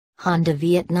Honda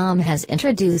Vietnam has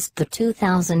introduced the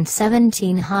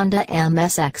 2017 Honda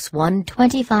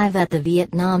MSX125 at the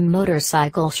Vietnam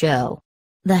Motorcycle Show.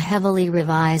 The heavily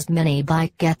revised mini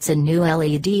bike gets a new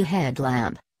LED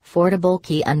headlamp, foldable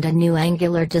key and a new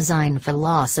angular design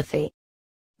philosophy.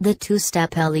 The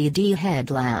two-step LED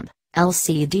headlamp,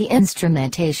 LCD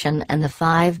instrumentation and the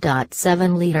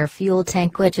 5.7-liter fuel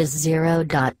tank, which is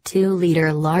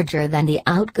 0.2-liter larger than the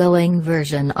outgoing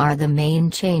version, are the main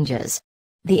changes.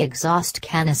 The exhaust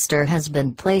canister has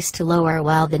been placed lower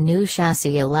while the new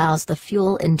chassis allows the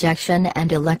fuel injection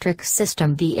and electric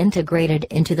system be integrated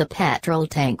into the petrol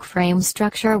tank frame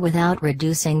structure without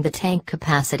reducing the tank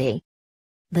capacity.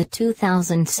 The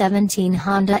 2017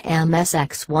 Honda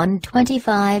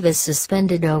MSX125 is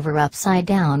suspended over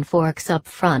upside-down forks up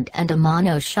front and a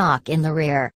monoshock in the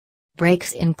rear.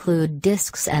 Brakes include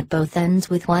discs at both ends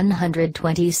with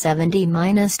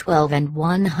 120/70-12 and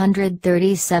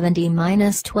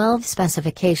 130/70-12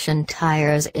 specification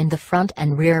tires in the front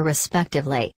and rear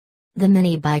respectively. The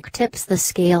mini bike tips the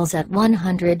scales at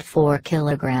 104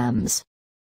 kilograms.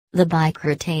 The bike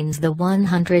retains the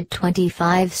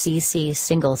 125cc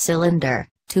single-cylinder,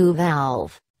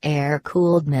 2-valve,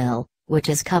 air-cooled mill, which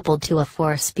is coupled to a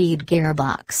 4-speed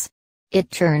gearbox. It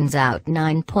churns out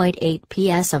 9.8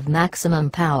 PS of maximum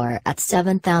power at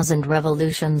 7,000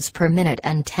 revolutions per minute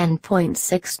and 10.6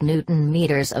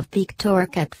 Nm of peak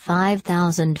torque at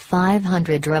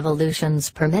 5,500 revolutions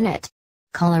per minute.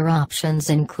 Color options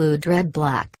include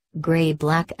red-black,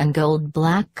 gray-black and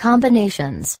gold-black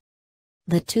combinations.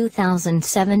 The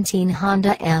 2017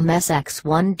 Honda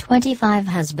MSX125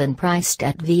 has been priced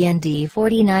at VND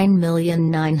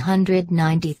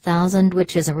 49,990,000,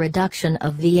 which is a reduction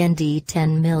of VND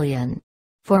 10 million.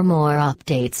 For more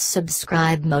updates,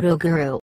 subscribe MotoGuru.